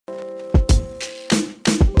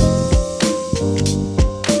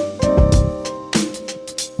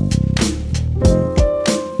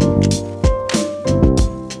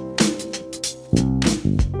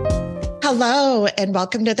and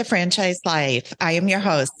welcome to the Franchise Life. I am your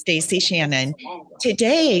host, Stacy Shannon.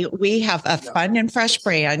 Today, we have a fun and fresh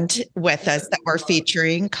brand with us that we're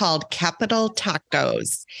featuring called Capital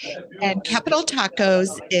Tacos. And Capital Tacos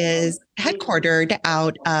is headquartered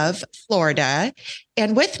out of Florida.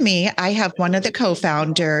 And with me, I have one of the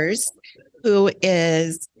co-founders, who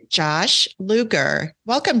is Josh Luger.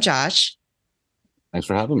 Welcome, Josh. Thanks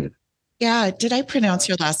for having me. Yeah, did I pronounce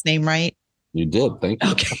your last name right? You did. Thank you.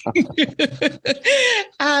 Okay.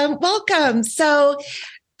 Welcome. So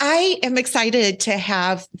I am excited to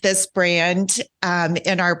have this brand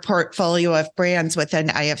in our portfolio of brands within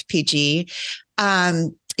IFPG.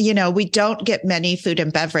 We don't get many food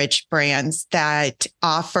and beverage brands that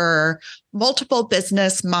offer multiple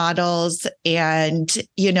business models and,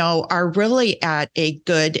 are really at a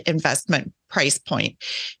good investment price point.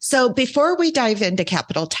 So before we dive into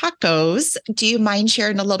Capital Tacos, do you mind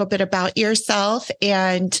sharing a little bit about yourself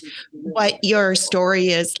and what your story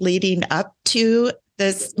is leading up to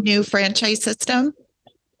this new franchise system?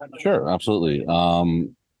 Sure, absolutely.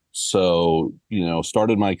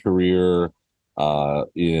 Started my career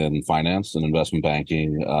in finance and investment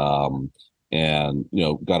banking, and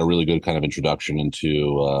got a really good kind of introduction into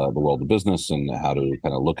the world of business and how to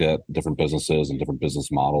kind of look at different businesses and different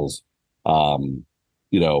business models. I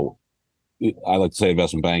like to say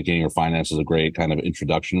investment banking or finance is a great kind of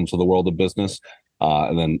introduction into the world of business.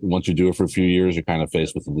 And then once you do it for a few years, you're kind of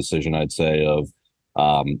faced with the decision, I'd say, of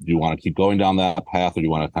do you want to keep going down that path, or do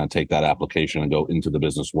you want to kind of take that application and go into the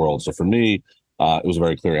business world? So for me, it was a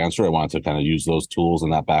very clear answer. I wanted to kind of use those tools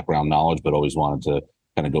and that background knowledge, but always wanted to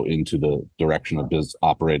kind of go into the direction of business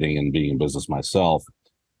operating and being in business myself.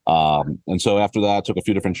 And so after that, I took a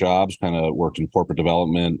few different jobs, kind of worked in corporate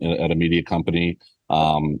development at a media company,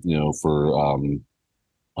 for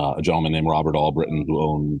a gentleman named Robert Albritton, who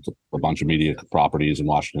owned a bunch of media properties in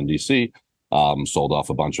Washington, D.C., sold off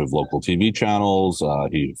a bunch of local TV channels.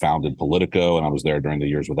 He founded Politico, and I was there during the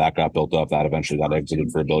years where that got built up. That eventually got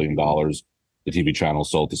exited for $1 billion. The TV channel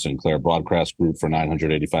sold to Sinclair Broadcast Group for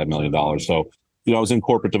 $985 million. So, I was in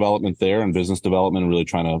corporate development there and business development, really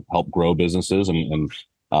trying to help grow businesses and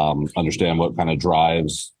understand what kind of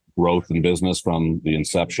drives growth in business from the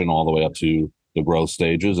inception all the way up to the growth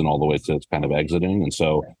stages and all the way to kind of exiting. And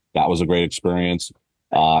so that was a great experience.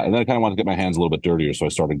 And then I kind of wanted to get my hands a little bit dirtier. So I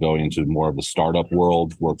started going into more of the startup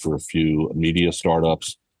world, worked for a few media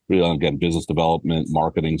startups, really, again, business development,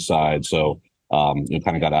 marketing side. So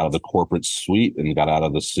kind of got out of the corporate suite and got out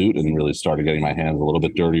of the suit and really started getting my hands a little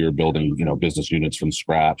bit dirtier, building, business units from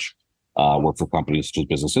scratch. Worked for companies such as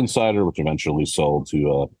Business Insider, which eventually sold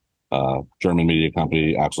to a German media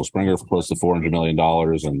company, Axel Springer, for close to $400 million.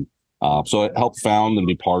 And so it helped found and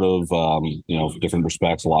be part of, different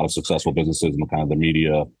respects, a lot of successful businesses in the kind of the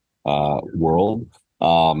media world.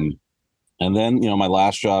 And then, my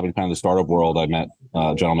last job in kind of the startup world, I met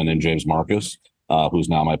a gentleman named James Marcus, who's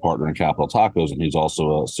now my partner in Capital Tacos, and he's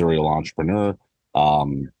also a serial entrepreneur.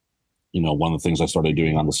 One of the things I started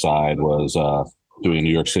doing on the side was doing a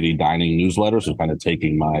New York City dining newsletter, so kind of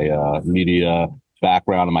taking my media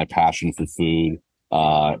background and my passion for food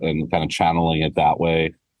and kind of channeling it that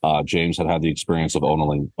way. James had the experience of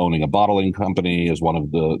owning a bottling company as one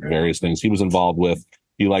of the various things he was involved with.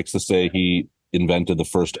 He likes to say he invented the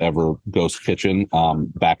first ever ghost kitchen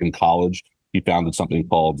back in college. He founded something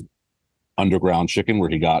called Underground Chicken, where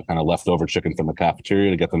he got kind of leftover chicken from the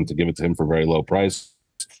cafeteria to get them to give it to him for a very low price,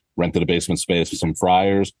 rented a basement space with some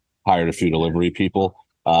fryers, hired a few delivery people,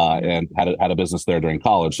 and had a business there during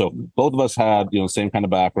college. So both of us had, same kind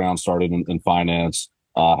of background, started in finance,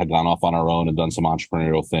 had gone off on our own and done some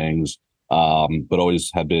entrepreneurial things, but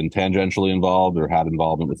always had been tangentially involved or had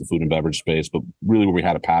involvement with the food and beverage space, but really where we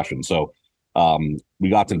had a passion. So we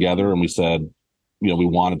got together and we said, we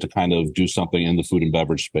wanted to kind of do something in the food and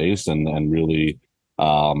beverage space and really,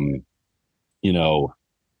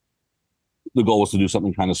 the goal was to do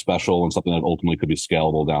something kind of special and something that ultimately could be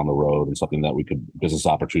scalable down the road and something that business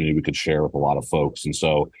opportunity we could share with a lot of folks. And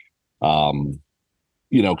so,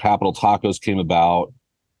 Capital Tacos came about,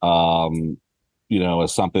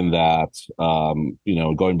 as something that,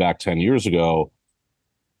 going back 10 years ago,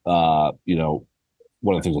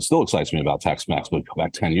 one of the things that still excites me about Tex-Mex, but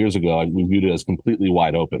back 10 years ago, we viewed it as completely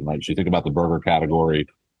wide open. Right? So you think about the burger category,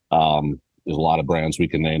 there's a lot of brands we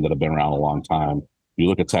can name that have been around a long time. You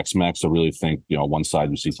look at Tex-Mex, I really think, one side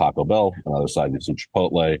you see Taco Bell, another side you see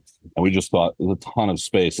Chipotle. And we just thought there's a ton of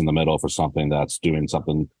space in the middle for something that's doing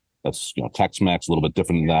something that's, Tex-Mex, a little bit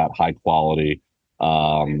different than that, high quality.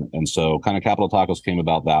 And so kind of Capital Tacos came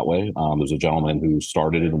about that way. There's a gentleman who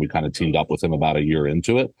started it and we kind of teamed up with him about a year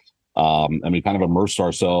into it. And we kind of immersed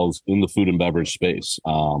ourselves in the food and beverage space.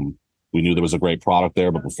 we knew there was a great product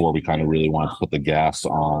there, but before we kind of really wanted to put the gas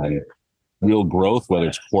on real growth, whether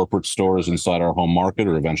it's corporate stores inside our home market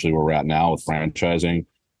or eventually where we're at now with franchising,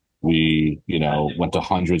 we, went to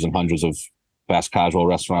hundreds and hundreds of fast casual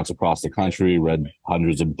restaurants across the country, read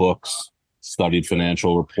hundreds of books, studied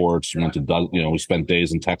financial reports, went to, we spent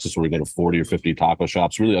days in Texas where we go to 40 or 50 taco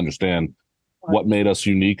shops, really understand what made us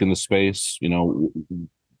unique in the space,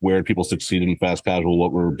 where people succeeded in fast casual,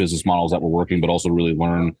 what were business models that were working, but also really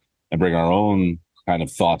learn and bring our own kind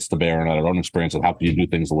of thoughts to bear and our own experience of how can you do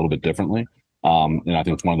things a little bit differently. And I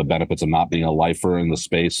think it's one of the benefits of not being a lifer in the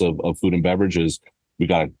space of food and beverage is we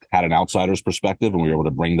had an outsider's perspective, and we were able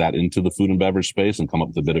to bring that into the food and beverage space and come up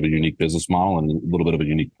with a bit of a unique business model and a little bit of a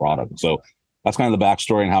unique product. So that's kind of the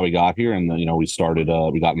backstory and how we got here. And,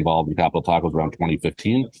 we got involved in Capital Tacos around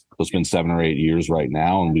 2015. So it's been 7 or 8 years right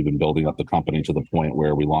now. And we've been building up the company to the point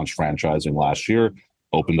where we launched franchising last year,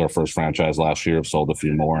 opened our first franchise last year, sold a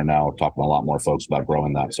few more, and now talking to a lot more folks about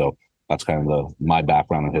growing that. So that's kind of my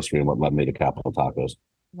background and history and what led me to Capital Tacos.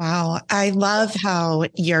 Wow. I love how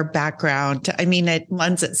your background, it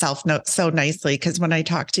lends itself so nicely because when I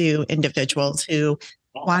talk to individuals who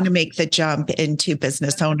want to make the jump into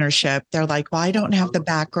business ownership, they're like, well, I don't have the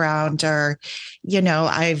background or,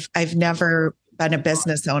 I've never been a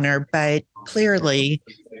business owner, but clearly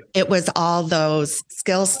it was all those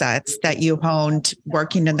skill sets that you honed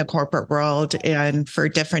working in the corporate world and for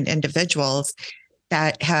different individuals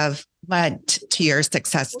that have led to your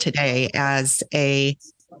success today as a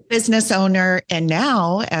business owner and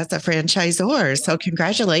now as a franchisor. So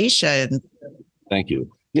congratulations. Thank you.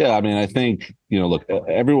 Yeah, I think, look,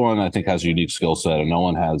 everyone I think has a unique skill set and no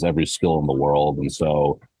one has every skill in the world. And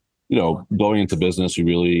so, going into business, you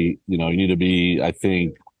really, you need to be, I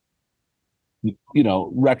think,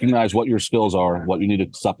 recognize what your skills are, what you need to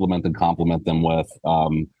supplement and complement them with,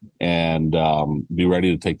 and be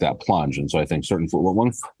ready to take that plunge. And so I think certain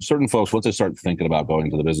folks, once they start thinking about going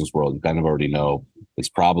into the business world, you kind of already know it's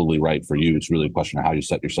probably right for you. It's really a question of how you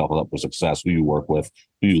set yourself up for success, who you work with,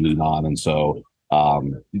 who you lean on. And so,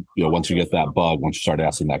 once you get that bug, once you start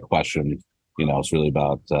asking that question, it's really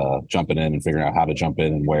about jumping in and figuring out how to jump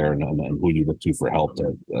in and where and who you look to for help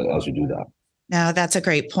as you do that. No, that's a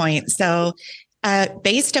great point. So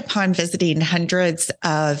based upon visiting hundreds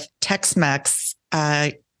of Tex-Mex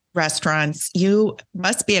restaurants, you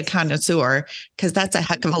must be a connoisseur because that's a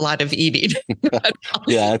heck of a lot of eating.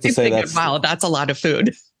 Yeah, I have to say that's a lot of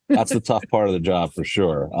food. That's the tough part of the job for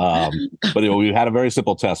sure. But we had a very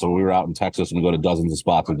simple test. So when we were out in Texas and we go to dozens of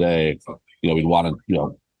spots a day, we'd want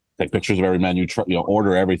to, take pictures of every menu,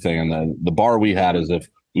 order everything. And then the bar we had is if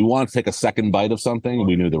we wanted to take a second bite of something,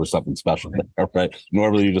 we knew there was something special there, right?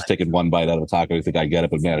 Normally you're just taking one bite out of a taco. You think I get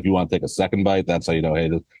it, but man, if you want to take a second bite, that's how you know,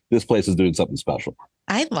 hey, this place is doing something special.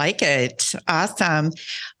 I like it. Awesome.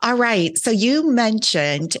 All right. So you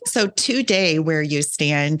mentioned, today where you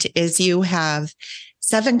stand is you have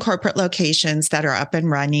 7 corporate locations that are up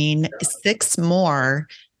and running. 6 more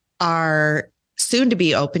are soon to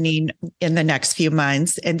be opening in the next few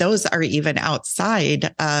months. And those are even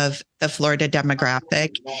outside of the Florida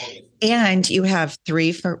demographic. And you have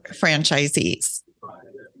 3 franchisees.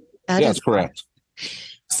 That's correct.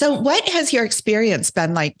 So what has your experience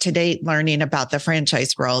been like to date learning about the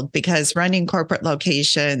franchise world? Because running corporate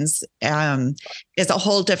locations is a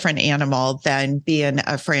whole different animal than being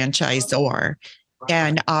a franchisor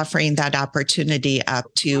and offering that opportunity up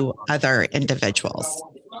to other individuals.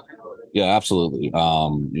 Yeah, absolutely.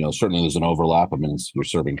 Certainly there's an overlap. You're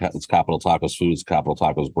serving, it's Capital Tacos Foods, Capital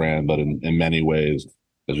Tacos brand, but in many ways,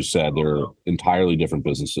 as you said, they're entirely different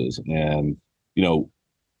businesses. And,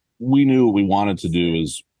 we knew what we wanted to do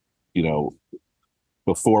is,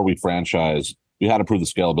 before we franchise, we had to prove the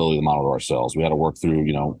scalability of the model ourselves. We had to work through,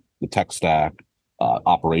 the tech stack,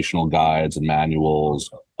 operational guides and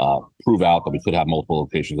manuals, prove out that we could have multiple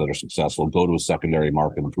locations that are successful, go to a secondary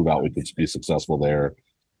market and prove out we could be successful there.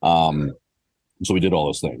 So we did all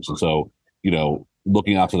those things. And so,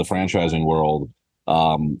 looking out to the franchising world,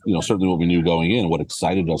 certainly what we knew going in, what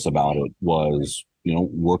excited us about it was,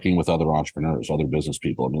 working with other entrepreneurs, other business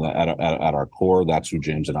people. At our core, that's who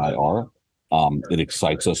James and I are. It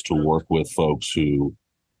excites us to work with folks who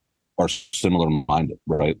are similar minded,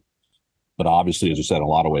 right? But obviously, as you said, in a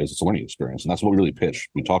lot of ways, it's a learning experience. And that's what we really pitch.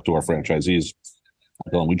 We talk to our franchisees,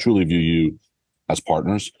 and we truly view you as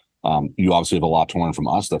partners. You obviously have a lot to learn from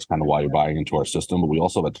us. That's kind of why you're buying into our system, but we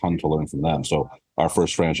also have a ton to learn from them. So our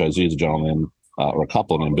first franchisee is a gentleman or a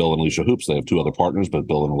couple named Bill and Alicia Hoops. They have 2 other partners, but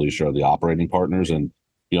Bill and Alicia are the operating partners. And,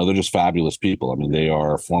 they're just fabulous people. They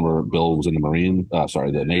are Bill was in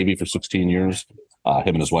the Navy for 16 years.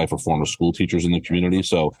 Him and his wife are former school teachers in the community.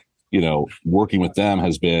 So working with them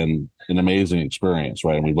has been an amazing experience,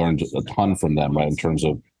 right? And we learned a ton from them, right, in terms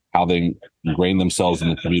of how they ingrain themselves in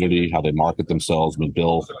the community, how they market themselves. I mean,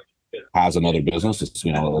 Bill has another business. It's, he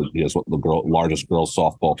has the largest girls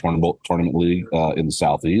softball tournament league in the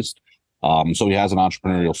Southeast. So he has an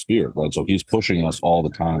entrepreneurial spirit, right? So he's pushing us all the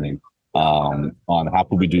time on how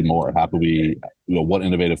can we do more? How can we, what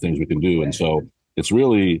innovative things we can do? And so it's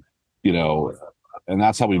really, and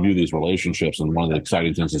that's how we view these relationships. And one of the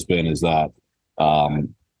exciting things has been is that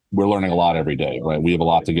we're learning a lot every day, right? We have a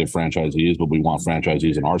lot to give franchisees, but we want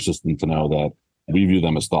franchisees in our system to know that we view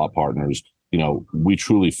them as thought partners. We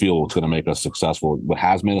truly feel what's going to make us successful, what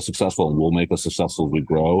has made us successful and will make us successful as we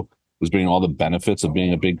grow, is bringing all the benefits of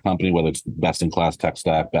being a big company, whether it's best in class tech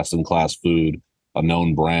stack, best in class food, a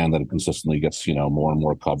known brand that consistently gets, more and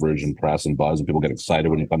more coverage and press and buzz, and people get excited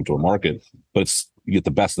when you come to a market. But you get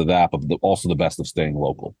the best of that, but also the best of staying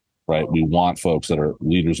local, right? We want folks that are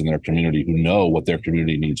leaders in their community who know what their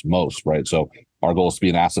community needs most, right? So our goal is to be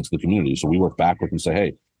an asset to the community. So we work backward and say,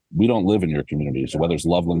 hey, we don't live in your community. So whether it's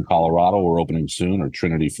Loveland, Colorado, we're opening soon, or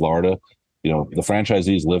Trinity, Florida, the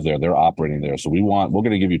franchisees live there. They're operating there. So we're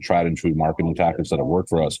going to give you tried and true marketing tactics that have worked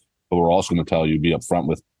for us, but we're also going to tell you, be upfront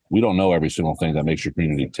with, we don't know every single thing that makes your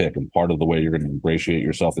community tick. And part of the way you're going to ingratiate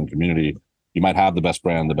yourself in community, you might have the best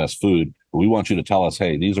brand, the best food, but we want you to tell us,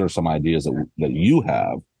 hey, these are some ideas that you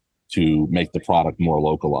have to make the product more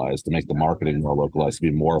localized, to make the marketing more localized, to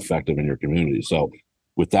be more effective in your community. So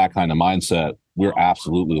with that kind of mindset, we're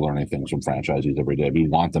absolutely learning things from franchisees every day. We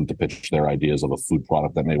want them to pitch their ideas of a food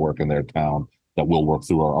product that may work in their town, that will work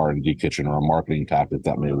through our R&D kitchen, or a marketing tactic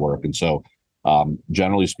that may work. And so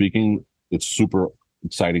generally speaking, it's super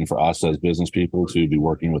exciting for us as business people to be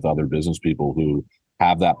working with other business people who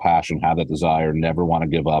have that passion, have that desire, never want to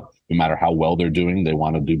give up, no matter how well they're doing. They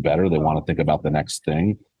want to do better. They want to think about the next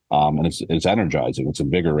thing. And it's energizing. It's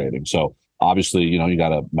invigorating. So obviously, you got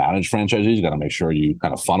to manage franchisees. You got to make sure you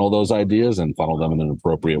kind of funnel those ideas and funnel them in an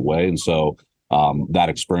appropriate way. And so that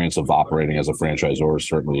experience of operating as a franchisor has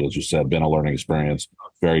certainly, as you said, been a learning experience,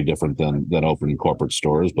 very different than opening corporate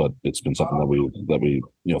stores, but it's been something that we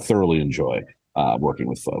thoroughly enjoy working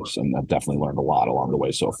with folks. And I've definitely learned a lot along the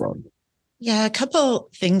way so far. Yeah, a couple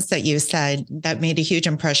things that you said that made a huge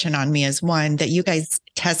impression on me is, one, that you guys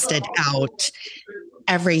tested out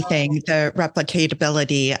everything, the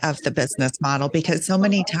replicatability of the business model, because so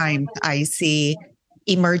many times I see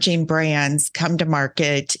emerging brands come to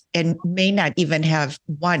market and may not even have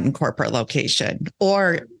one corporate location,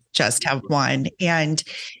 or just have one. And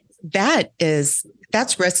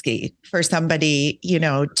that's risky for somebody,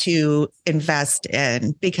 to invest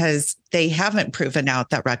in, because they haven't proven out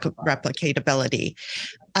that replicatability.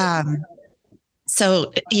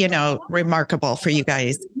 So, remarkable for you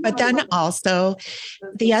guys. But then also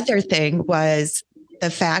the other thing was the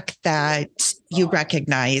fact that you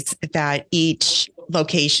recognize that each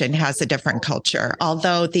location has a different culture,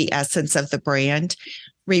 although the essence of the brand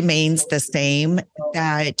remains the same,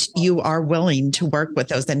 that you are willing to work with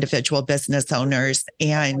those individual business owners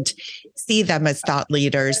and see them as thought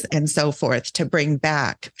leaders and so forth, to bring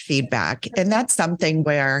back feedback. And that's something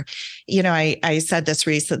where, I said this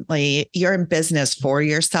recently, you're in business for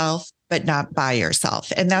yourself, but not by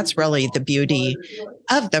yourself. And that's really the beauty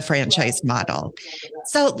of the franchise model.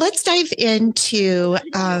 So let's dive into,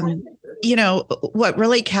 what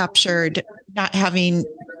really captured, not having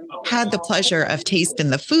had the pleasure of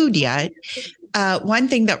tasting the food yet. One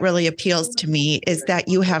thing that really appeals to me is that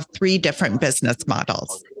you have 3 different business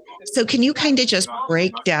models. So can you kind of just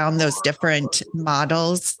break down those different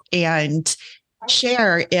models and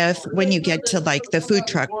share if, when you get to like the food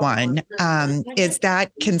truck one,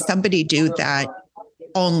 can somebody do that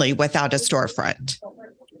only without a storefront?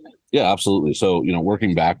 Yeah, absolutely. So,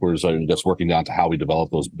 working backwards, I guess working down to how we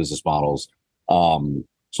develop those business models.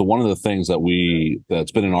 So one of the things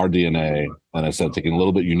that's been in our DNA, and I said, taking a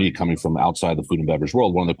little bit unique coming from outside the food and beverage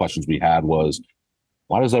world, one of the questions we had was,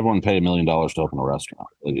 why does everyone pay $1 million to open a restaurant?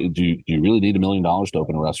 Do you really need $1 million to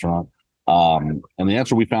open a restaurant? And the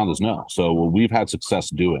answer we found is no. So what we've had success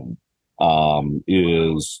doing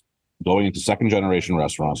is going into second generation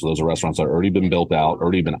restaurants. So those are restaurants that have already been built out,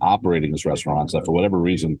 already been operating as restaurants, that for whatever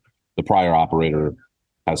reason, the prior operator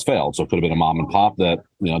has failed. So it could have been a mom and pop that,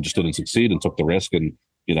 just didn't succeed and took the risk and,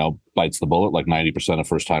 bites the bullet like 90% of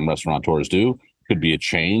first-time restaurateurs do. Could be a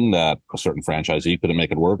chain that a certain franchisee couldn't make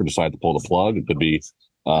it work and decided to pull the plug. It could be,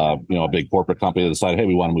 a big corporate company that decided, hey,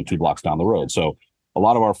 we want to move 2 blocks down the road. So a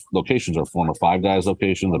lot of our locations are former Five Guys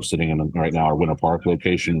locations. I'm sitting in right now our Winter Park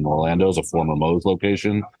location in Orlando is a former Moe's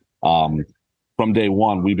location. Folks from day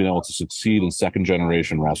one, we've been able to succeed in second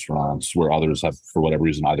generation restaurants where others have, for whatever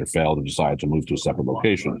reason, either failed or decided to move to a separate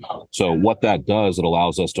location. So what that does, it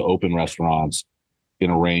allows us to open restaurants in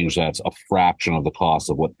a range that's a fraction of the cost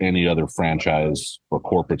of what any other franchise or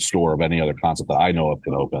corporate store of any other concept that I know of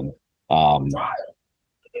can open.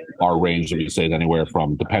 Our range that we say is anywhere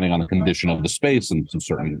from, depending on the condition of the space and some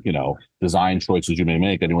certain, design choices you may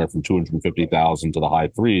make, anywhere from 250,000 to the high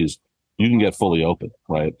threes, you can get fully open,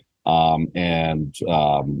 right?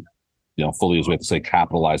 Fully, as we have to say,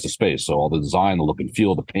 capitalize the space. So all the design, the look and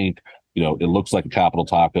feel, the paint, it looks like a Capital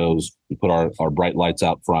Tacos. We put our bright lights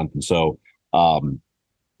out front. And so the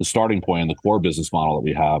starting point and the core business model that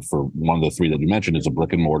we have for one of the three that you mentioned is a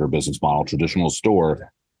brick and mortar business model, traditional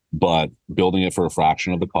store, but building it for a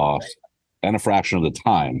fraction of the cost and a fraction of the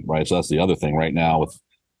time, right? So that's the other thing right now with,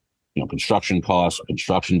 construction costs,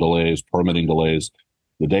 construction delays, permitting delays.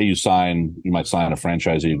 The day you might sign a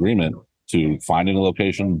franchisee agreement to finding a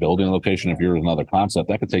location, building a location. If you're another concept,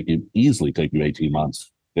 that could easily take you 18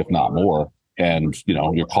 months, if not more. And,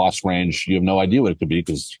 your cost range, you have no idea what it could be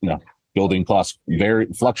because, building costs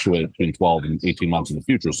fluctuate between 12 and 18 months in the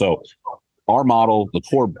future. So our model, the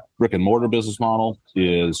core brick and mortar business model,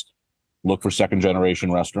 is look for second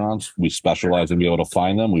generation restaurants. We specialize in being able to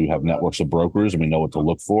find them. We have networks of brokers and we know what to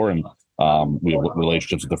look for. And we have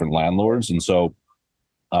relationships with different landlords. And so,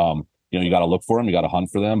 you got to look for them, you got to hunt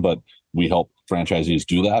for them, but we help franchisees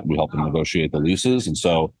do that. We help them negotiate the leases. And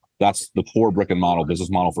so that's the core brick and mortar business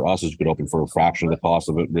model for us, is you could open for a fraction of the cost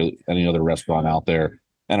of it, really any other restaurant out there,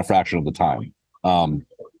 and a fraction of the time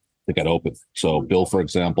to get open. So Bill, for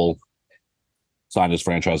example, signed his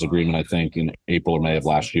franchise agreement, I think, in April or May of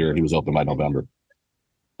last year. He was open by November.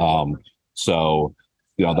 So,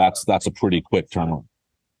 that's a pretty quick turnaround.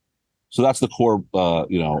 So that's the core,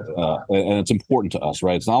 and it's important to us,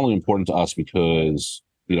 right? It's not only important to us because,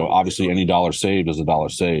 obviously any dollar saved is a dollar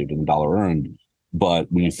saved and a dollar earned.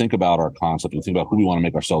 But when you think about our concept, you think about who we want to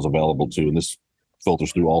make ourselves available to, and this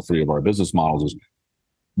filters through all three of our business models, is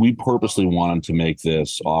we purposely wanted to make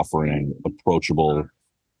this offering approachable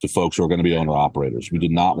to folks who are going to be owner operators. We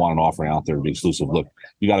did not want an offering out there to be exclusive. Look,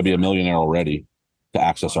 you got to be a millionaire already to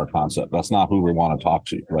access our concept. That's not who we want to talk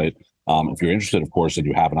to, right? If you're interested, of course, and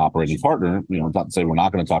you have an operating partner, not to say we're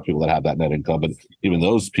not going to talk to people that have that net income, but even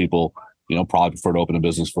those people, probably prefer to open a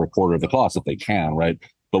business for a quarter of the cost if they can, right?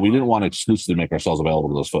 But we didn't want to exclusively make ourselves available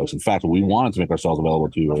to those folks. In fact, what we wanted to make ourselves available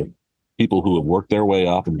to are people who have worked their way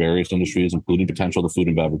up in various industries, including potential the food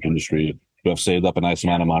and beverage industry, who have saved up a nice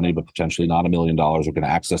amount of money, but potentially not $1 million, or can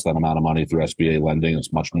access that amount of money through SBA lending.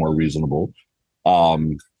 It's much more reasonable.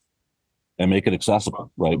 And make it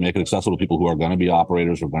accessible, right? Make it accessible to people who are going to be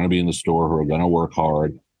operators, who are going to be in the store, who are going to work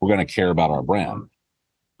hard, who are going to care about our brand,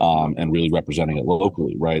 and really representing it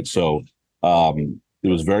locally, right? So it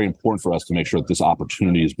was very important for us to make sure that this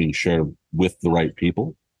opportunity is being shared with the right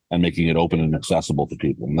people and making it open and accessible to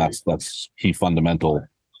people. And that's key fundamental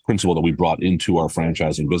principle that we brought into our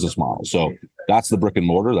franchising business model. So that's the brick and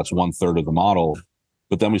mortar. That's 1/3 of the model.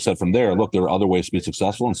 But then we said from there, look, there are other ways to be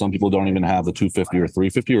successful. And some people don't even have the 250 or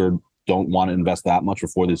 350 or don't want to invest that much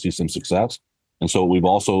before they see some success. And so what we've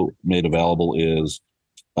also made available is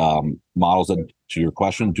models that, to your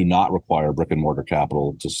question, do not require brick and mortar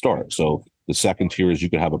capital to start. So the second tier is you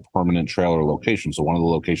could have a permanent trailer location. So one of the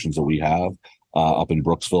locations that we have up in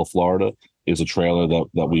Brooksville, Florida, is a trailer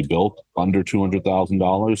that we built under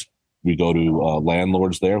 $200,000. We go to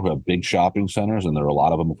landlords there who have big shopping centers, and there are a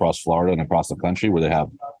lot of them across Florida and across the country where they have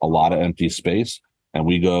a lot of empty space. And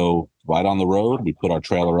we go right on the road. We put our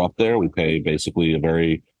trailer up there. We pay basically a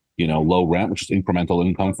very, low rent, which is incremental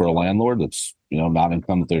income for a landlord. That's, not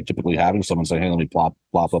income that they're typically having. Someone say, hey, let me plop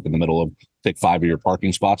up in the middle of, take 5 of your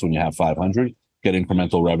parking spots when you have 500, get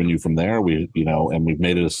incremental revenue from there. And we've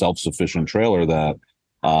made it a self-sufficient trailer that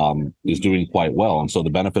is doing quite well. And so the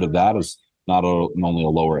benefit of that is not only a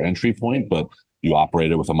lower entry point, but you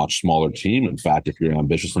operate it with a much smaller team. In fact, if you're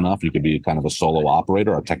ambitious enough, you could be kind of a solo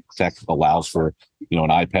operator. Our tech allows for, an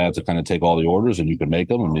iPad to kind of take all the orders and you can make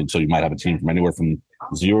them. And so you might have a team from anywhere from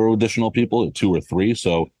 0 additional people to 2 or 3.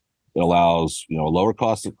 So it allows, a lower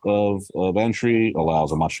cost of entry,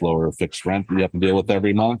 allows a much lower fixed rent that you have to deal with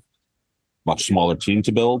every month, much smaller team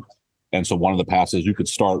to build. And so one of the paths is you could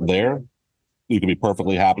start there. You can be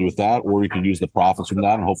perfectly happy with that, or you can use the profits from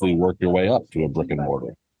that and hopefully work your way up to a brick and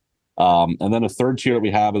mortar. And then a third tier that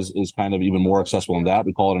we have is kind of even more accessible than that.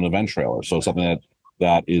 We call it an event trailer. So something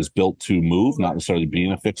that is built to move, not necessarily be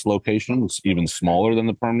in a fixed location. It's even smaller than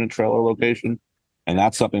the permanent trailer location. And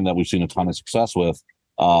that's something that we've seen a ton of success with.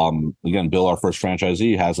 Again, Bill, our first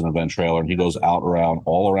franchisee, has an event trailer, and he goes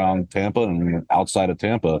all around Tampa, and outside of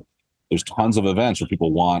Tampa, there's tons of events where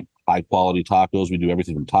people want high quality tacos. We do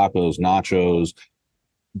everything from tacos, nachos,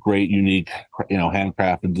 great, unique,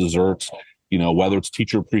 handcrafted desserts. Whether it's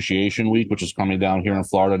Teacher Appreciation Week, which is coming down here in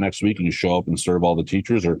Florida next week, and you show up and serve all the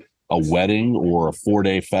teachers, or a wedding or a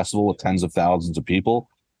 4-day festival with tens of thousands of people.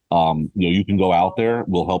 You can go out there.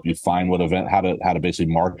 We'll help you find what event, how to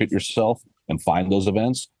basically market yourself and find those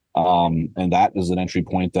events. And that is an entry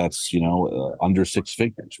point that's, under 6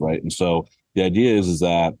 figures, right? And so the idea is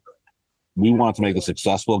that we want to make this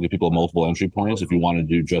successful, give people multiple entry points. If you want to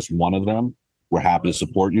do just one of them, we're happy to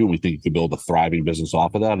support you. And we think you could build a thriving business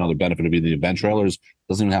off of that. Another benefit of being the event trailers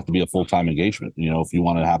doesn't even have to be a full-time engagement. If you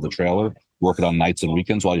want to have the trailer, work it on nights and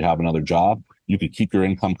weekends while you have another job, you could keep your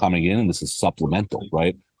income coming in, and this is supplemental,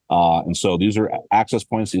 right? And so these are access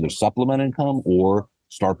points to either supplement income or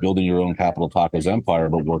start building your own Capital Tacos empire,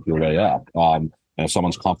 but work your way up. And if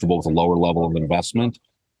someone's comfortable with a lower level of investment,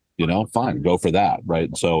 fine, go for that,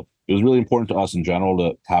 right? So it was really important to us in general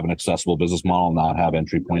to have an accessible business model and not have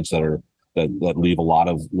entry points that leave a lot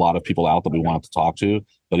of people out that we want to talk to.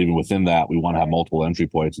 But even within that, we want to have multiple entry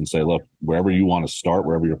points and say, look, wherever you want to start,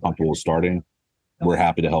 wherever you're comfortable with starting, we're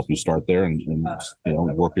happy to help you start there and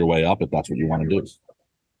work your way up if that's what you want to do.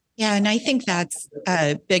 Yeah, and I think that's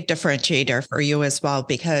a big differentiator for you as well,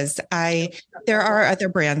 because there are other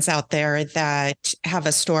brands out there that have a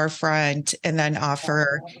storefront and then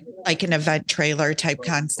offer like an event trailer type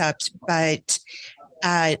concept, but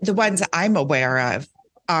the ones I'm aware of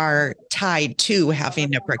are tied to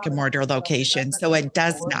having a brick and mortar location. So it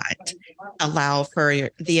does not allow for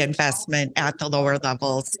the investment at the lower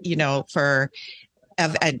levels,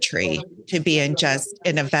 of entry to be in just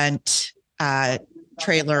an event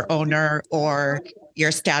trailer owner or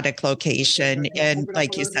your static location in,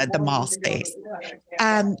 like you said, the mall space.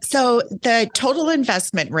 So the total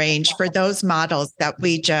investment range for those models that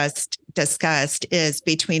we just discussed is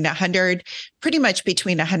pretty much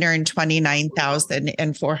between 129,000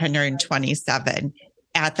 and 427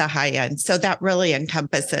 at the high end. So that really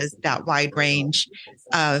encompasses that wide range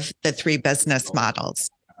of the 3 business models.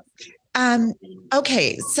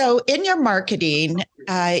 Okay, so in your marketing,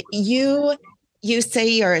 you say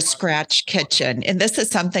you're a scratch kitchen, and this is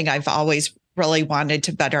something I've always really wanted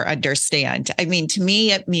to better understand. I mean, to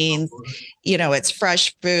me, it means, it's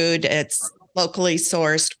fresh food, it's locally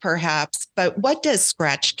sourced perhaps, but what does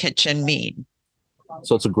scratch kitchen mean?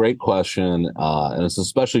 So it's a great question. And it's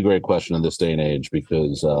especially a great question in this day and age,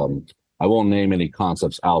 because I won't name any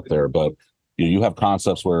concepts out there, but you have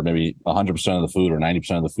concepts where maybe 100% of the food or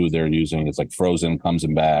 90% of the food they're using, it's like frozen, comes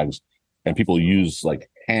in bags, and people use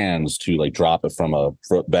like hands to like drop it from a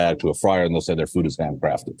bag to a fryer, and they'll say their food is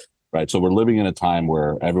handcrafted, right? So we're living in a time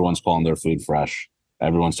where everyone's calling their food fresh.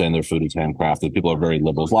 Everyone's saying their food is handcrafted. People are very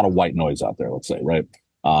liberal. There's a lot of white noise out there, let's say, right?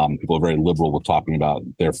 People are very liberal with talking about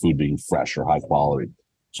their food being fresh or high quality.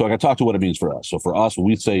 So I got to talk to what it means for us. So for us, when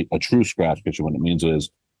we say a true scratch kitchen, what it means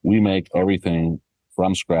is we make everything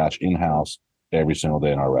from scratch in-house every single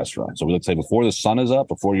day in our restaurant. So let's say before the sun is up,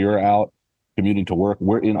 before you're out commuting to work,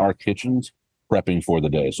 we're in our kitchens prepping for the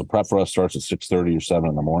day. So prep for us starts at 6:30 or 7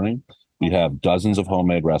 in the morning. We have dozens of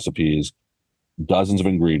homemade recipes, dozens of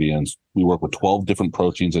ingredients. We work with 12 different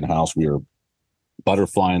proteins in-house. We are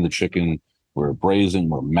butterflying the chicken. We're braising,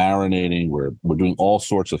 we're marinating, we're doing all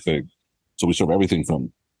sorts of things. So we serve everything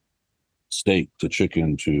from steak to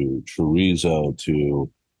chicken to chorizo to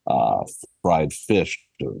fried fish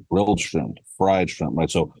to grilled shrimp, fried shrimp,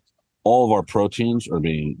 right? So all of our proteins are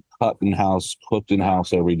being cut in-house, cooked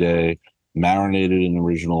in-house every day, marinated in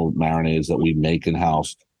original marinades that we make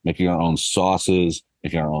in-house, making our own sauces,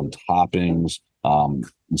 making our own toppings.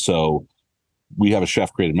 So we have a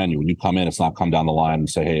chef-created menu. When you come in, it's not come down the line and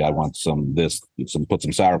say, hey, I want put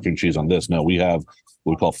some sour cream cheese on this. No, we have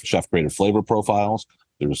what we call chef-created flavor profiles.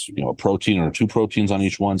 There's, a protein or 2 proteins on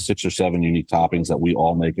each one, 6 or 7 unique toppings that we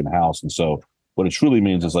all make in-house. And so what it truly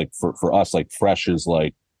means is, like, for us, like, fresh is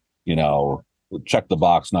like, check the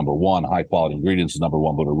box number 1, high quality ingredients is number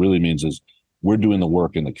 1. But what it really means is we're doing the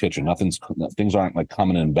work in the kitchen. Things aren't like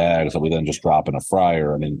coming in bags that we then just drop in a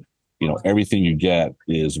fryer. I mean, everything you get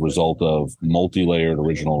is a result of multi-layered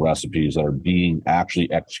original recipes that are being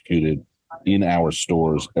actually executed in our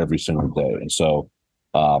stores every single day. And so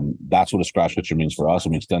that's what a scratch kitchen means for us.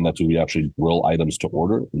 And we extend that to, we actually grill items to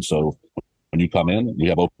order. And so when you come in, we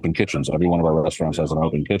have open kitchens. Every one of our restaurants has an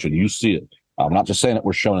open kitchen. You see it. I'm not just saying it,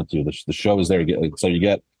 we're showing it to you. The show is there. You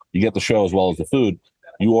get the show as well as the food.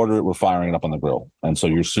 You order it, we're firing it up on the grill. And so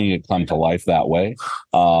you're seeing it come to life that way.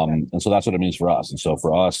 And so that's what it means for us. And so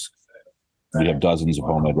for us, we have dozens of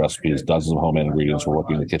homemade recipes, dozens of homemade ingredients. We're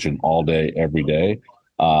working in the kitchen all day, every day,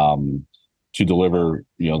 to deliver,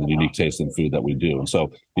 the unique taste and food that we do. And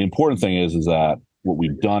so the important thing is that what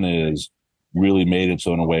we've done is really made it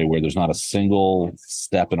so in a way where there's not a single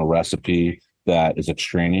step in a recipe that is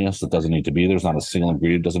extraneous, that doesn't need to be there. There's not a single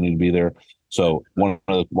ingredient doesn't need to be there. So a lot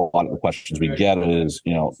of the questions we get is,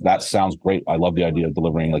 that sounds great. I love the idea of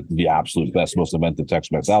delivering like the absolute best, most inventive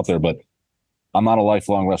Tex-Mex out there, but I'm not a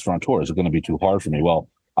lifelong restaurateur. Is it going to be too hard for me? Well,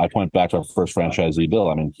 I point back to our first franchisee, Bill.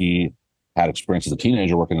 I mean, he had experience as a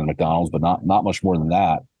teenager working at McDonald's, but not much more than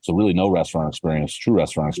that. So really no restaurant experience, true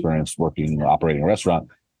restaurant experience working, operating a restaurant.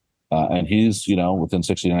 And he's, within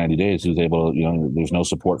 60 to 90 days, he was able to, there's no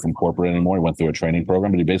support from corporate anymore. He went through a training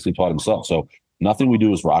program, but he basically taught himself. So nothing we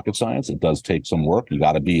do is rocket science. It does take some work. You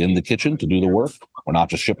got to be in the kitchen to do the work. We're not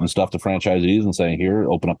just shipping stuff to franchisees and saying, here,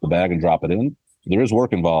 open up the bag and drop it in. There is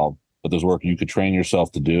work involved, but there's work you could train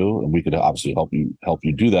yourself to do. And we could obviously help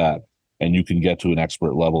you do that. And you can get to an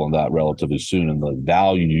expert level in that relatively soon. And the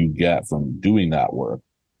value you get from doing that work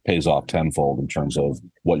pays off tenfold in terms of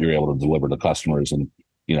what you're able to deliver to customers and,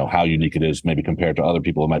 how unique it is maybe compared to other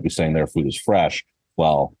people who might be saying their food is fresh.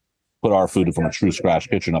 Well, put our food from a true scratch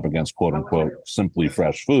kitchen up against quote unquote simply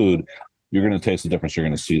fresh food. You're going to taste the difference. You're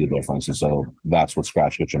going to see the difference. And so that's what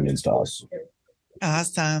scratch kitchen means to us.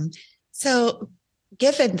 Awesome. So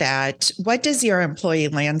given that, what does your employee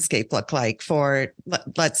landscape look like for,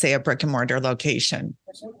 let's say, a brick and mortar location?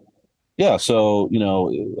 Yeah. So,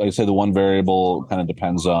 like I say, the one variable kind of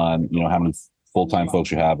depends on, how many full-time folks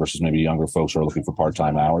you have versus maybe younger folks who are looking for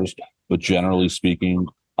part-time hours. But generally speaking,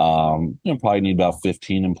 probably need about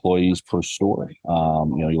 15 employees per store.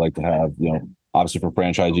 You like to have, obviously for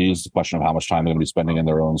franchisees, the question of how much time they're going to be spending in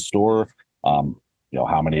their own store.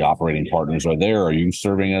 How many operating partners are there? Are you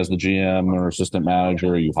serving as the GM or assistant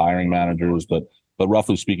manager? Are you hiring managers? But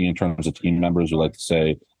roughly speaking, in terms of team members, we like to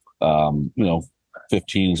say,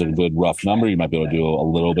 15 is a good rough number. You might be able to do a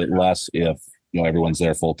little bit less if, everyone's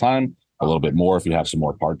there full time, a little bit more if you have some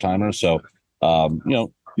more part-timers. So, you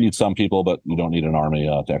need some people, but you don't need an army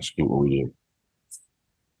to execute what we do.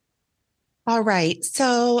 All right.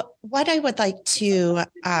 So what I would like to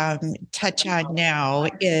touch on now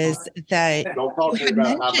is that you had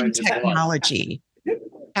mentioned technology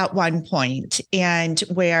at one point, and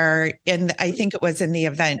where I think it was in the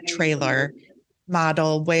event trailer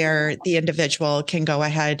model where the individual can go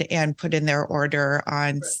ahead and put in their order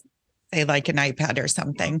on, say, like an iPad or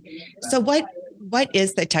something. So what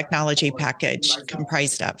is the technology package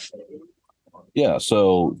comprised of? Yeah.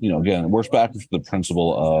 So, again, it works back to the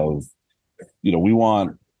principle of, we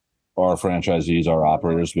want our franchisees, our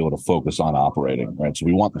operators to be able to focus on operating, right? So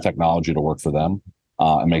we want the technology to work for them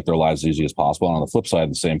and make their lives as easy as possible. And on the flip side,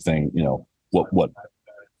 the same thing, what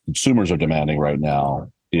consumers are demanding right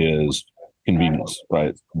now is convenience,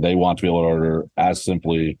 right? They want to be able to order as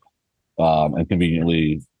simply and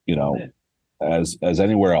conveniently, as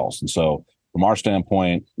anywhere else. And so from our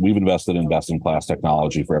standpoint, we've invested in best-in-class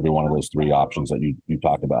technology for every one of those three options that you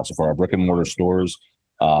talked about. So for our brick and mortar stores,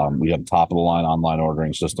 we have top-of-the-line online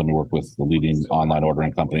ordering system. We work with the leading online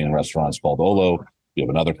ordering company in restaurants called Olo. We have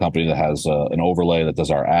another company that has an overlay that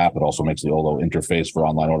does our app. It also makes the Olo interface for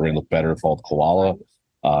online ordering look better, called Koala.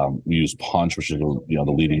 We use Punch, which is the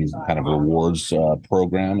leading kind of rewards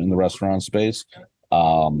program in the restaurant space.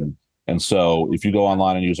 And so if you go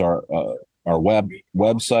online and use our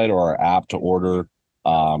website or our app to order,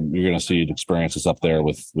 you're going to see experiences up there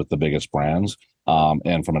with the biggest brands.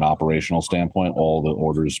 And from an operational standpoint, all the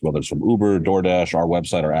orders, whether it's from Uber, DoorDash, our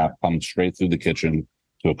website, our app, come straight through the kitchen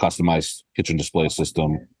to a customized kitchen display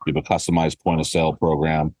system. We have a customized point of sale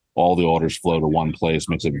program. All the orders flow to one place,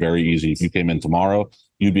 makes it very easy. If you came in tomorrow,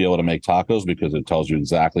 you'd be able to make tacos because it tells you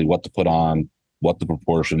exactly what to put on, what the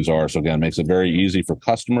proportions are. So again, it makes it very easy for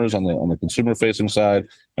customers on the consumer facing side,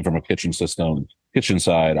 and from a kitchen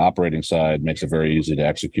side, operating side, makes it very easy to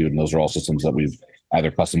execute. And those are all systems that we've either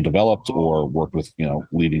custom developed or worked with,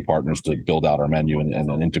 leading partners to build out our menu and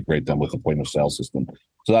then integrate them with the point of sale system.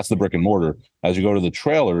 So that's the brick and mortar. As you go to the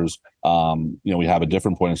trailers, we have a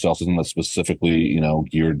different point of sale system that's specifically,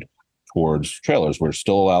 geared towards trailers, where it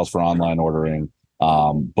still allows for online ordering.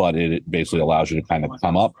 But it basically allows you to kind of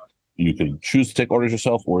come up. You could choose to take orders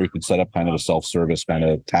yourself, or you could set up kind of a self-service kind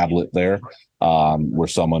of tablet there, where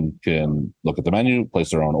someone can look at the menu,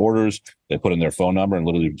 place their own orders. They put in their phone number, and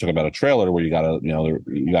literally, if you talk about a trailer where you gotta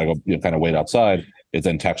go, kind of wait outside. It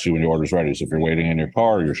then texts you when your order's ready. So if you're waiting in your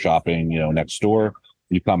car, or you're shopping, next door,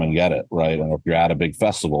 you come and get it, right? And if you're at a big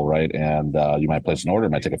festival, right, and you might place an order,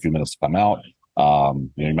 it might take a few minutes to come out.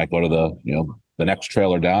 You might go to the next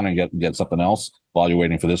trailer down and get something else while you're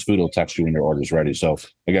waiting for this food. It'll text you when your order's ready. So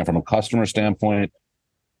again, from a customer standpoint,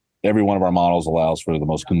 every one of our models allows for the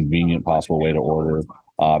most convenient possible way to order.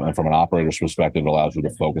 And from an operator's perspective, it allows you to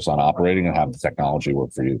focus on operating and have the technology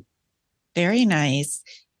work for you. Very nice.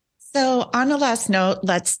 So on a last note,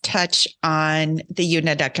 let's touch on the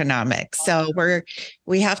unit economics. So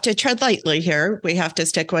we have to tread lightly here. We have to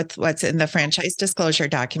stick with what's in the franchise disclosure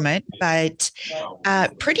document, but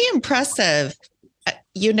pretty impressive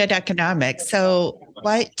unit economics. So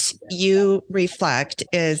what you reflect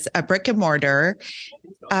is a brick and mortar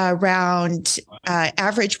around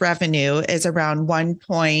average revenue is around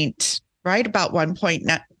about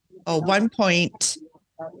 1 point,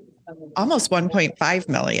 almost 1.5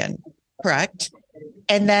 million, correct?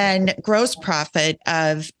 And then gross profit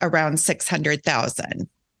of around 600,000.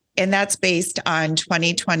 And that's based on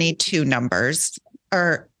 2022 numbers,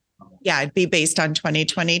 it'd be based on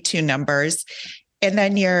 2022 numbers. And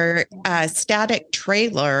then your static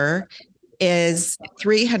trailer is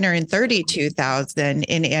 332,000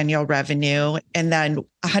 in annual revenue, and then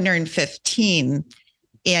 115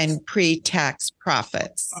 in pre-tax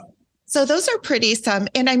profits. So those are pretty some.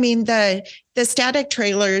 And I mean, the static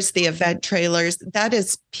trailers, the event trailers, that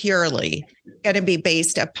is purely going to be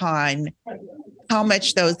based upon how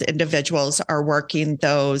much those individuals are working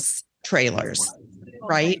those trailers,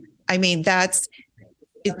 right? I mean, that's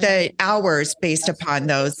the hours based upon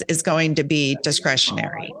those is going to be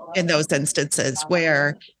discretionary in those instances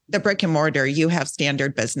where the brick and mortar, you have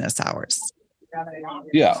standard business hours.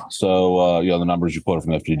 Yeah. So, the numbers you quoted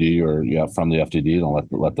from FTD or from the FTD, don't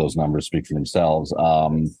let those numbers speak for themselves.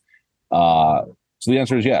 So the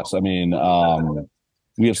answer is yes. I mean,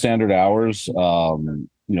 we have standard hours,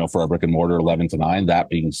 for our brick and mortar 11 to 9. That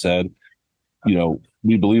being said,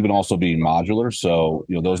 we believe in also being modular. So,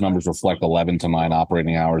 those numbers reflect 11 to 9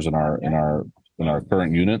 operating hours in our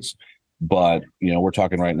current units. But, we're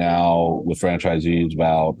talking right now with franchisees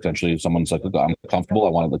about potentially if someone's like, I'm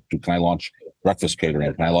comfortable. Can I launch breakfast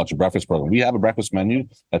catering? Can I launch a breakfast program? We have a breakfast menu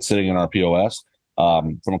that's sitting in our POS.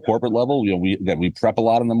 From a corporate level, we prep a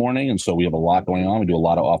lot in the morning. And so we have a lot going on. We do a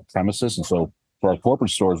lot of off premises. And so for our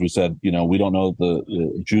corporate stores, we said, we don't know if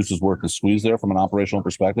the juice is worth the squeeze there from an operational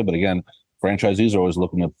perspective. But again, franchisees are always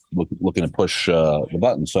looking to push the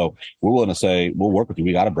button. So we're willing to say, we'll work with you.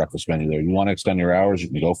 We got a breakfast menu there. You want to extend your hours, you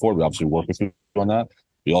can go for it. We obviously work with you on that.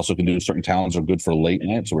 We also can do certain talents are good for late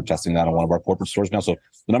night. So we're testing that on one of our corporate stores now. So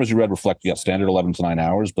the numbers you read reflect, standard 11 to 9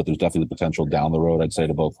 hours, but there's definitely the potential down the road, I'd say,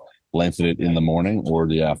 to both lengthen it in the morning or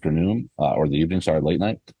the afternoon or the evening, late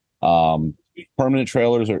night. Permanent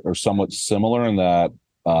trailers are somewhat similar in that,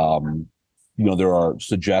 there are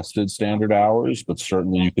suggested standard hours, but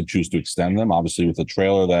certainly you could choose to extend them. Obviously, with a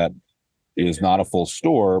trailer that is not a full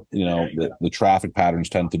store, the traffic patterns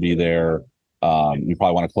tend to be there. You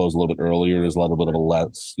probably want to close a little bit earlier. There's a little bit of a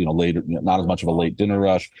less, later, not as much of a late dinner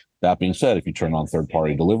rush. That being said, if you turn on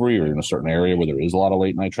third-party delivery or in a certain area where there is a lot of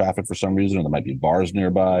late night traffic for some reason, or there might be bars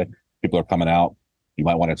nearby, people are coming out, you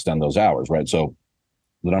might want to extend those hours, right? So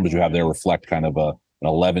the numbers you have there reflect kind of an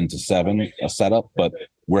 11 to 7 setup, but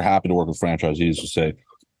we're happy to work with franchisees to say,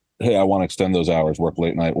 hey, I want to extend those hours, work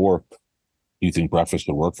late night, or you think breakfast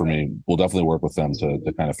could work for me? We'll definitely work with them to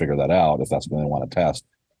kind of figure that out if that's something they want to test.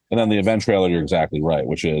 And then the event trailer, you're exactly right,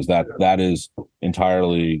 which is that is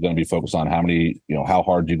entirely going to be focused on how many, how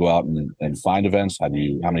hard do you go out and find events? How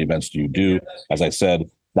many events do you do? As I said,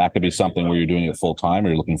 that could be something where you're doing it full time or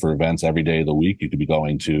you're looking for events every day of the week. You could be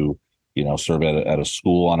going to, serve at a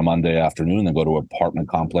school on a Monday afternoon, then go to an apartment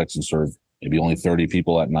complex and serve maybe only 30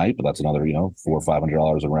 people at night, but that's another, $400 or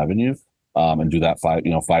 $500 in revenue. And do that 5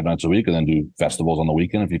 nights a week and then do festivals on the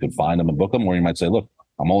weekend if you could find them and book them. Or you might say, look,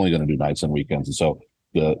 I'm only going to do nights and weekends. And so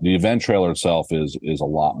the event trailer itself is a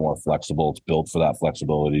lot more flexible. It's built for that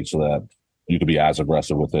flexibility so that you could be as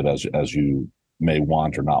aggressive with it as you may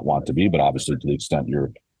want or not want to be. But obviously, to the extent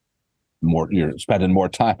you're spending more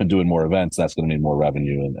time and doing more events, that's going to mean more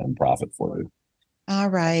revenue and profit for you. All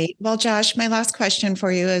right. Well, Josh, my last question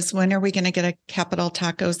for you is, when are we going to get a Capital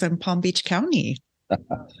Tacos in Palm Beach County?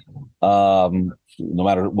 No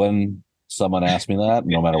matter when someone asks me that,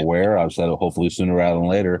 no matter where, I've said hopefully sooner rather than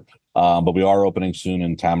later. But we are opening soon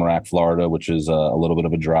in Tamarack, Florida, which is a little bit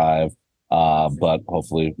of a drive, but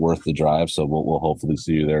hopefully worth the drive. So we'll hopefully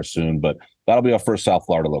see you there soon. But that'll be our first South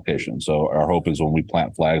Florida location. So our hope is when we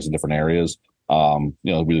plant flags in different areas,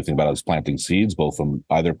 really think about it as planting seeds, both from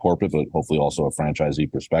either corporate, but hopefully also a franchisee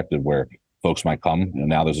perspective where folks might come.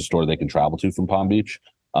 Now there's a store they can travel to from Palm Beach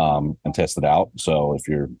and test it out. So if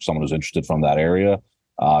you're someone who's interested from that area,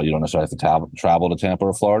 you don't necessarily have to travel to Tampa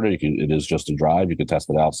or Florida. It is just a drive. You can test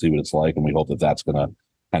it out, see what it's like. And we hope that that's going to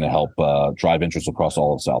kind of help drive interest across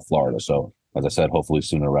all of South Florida. So as I said, hopefully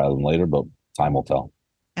sooner rather than later, but time will tell.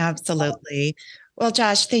 Absolutely. Well,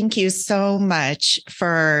 Josh, thank you so much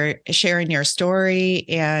for sharing your story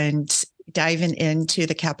and diving into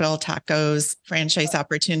the Capital Tacos franchise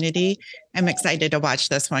opportunity. I'm excited to watch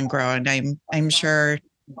this one grow, and I'm sure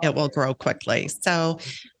it will grow quickly. So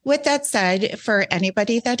with that said, for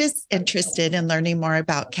anybody that is interested in learning more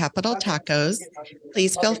about Capital Tacos,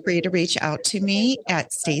 please feel free to reach out to me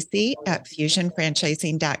at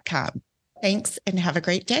Stacy@fusionfranchising.com. Thanks and have a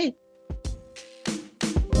great day.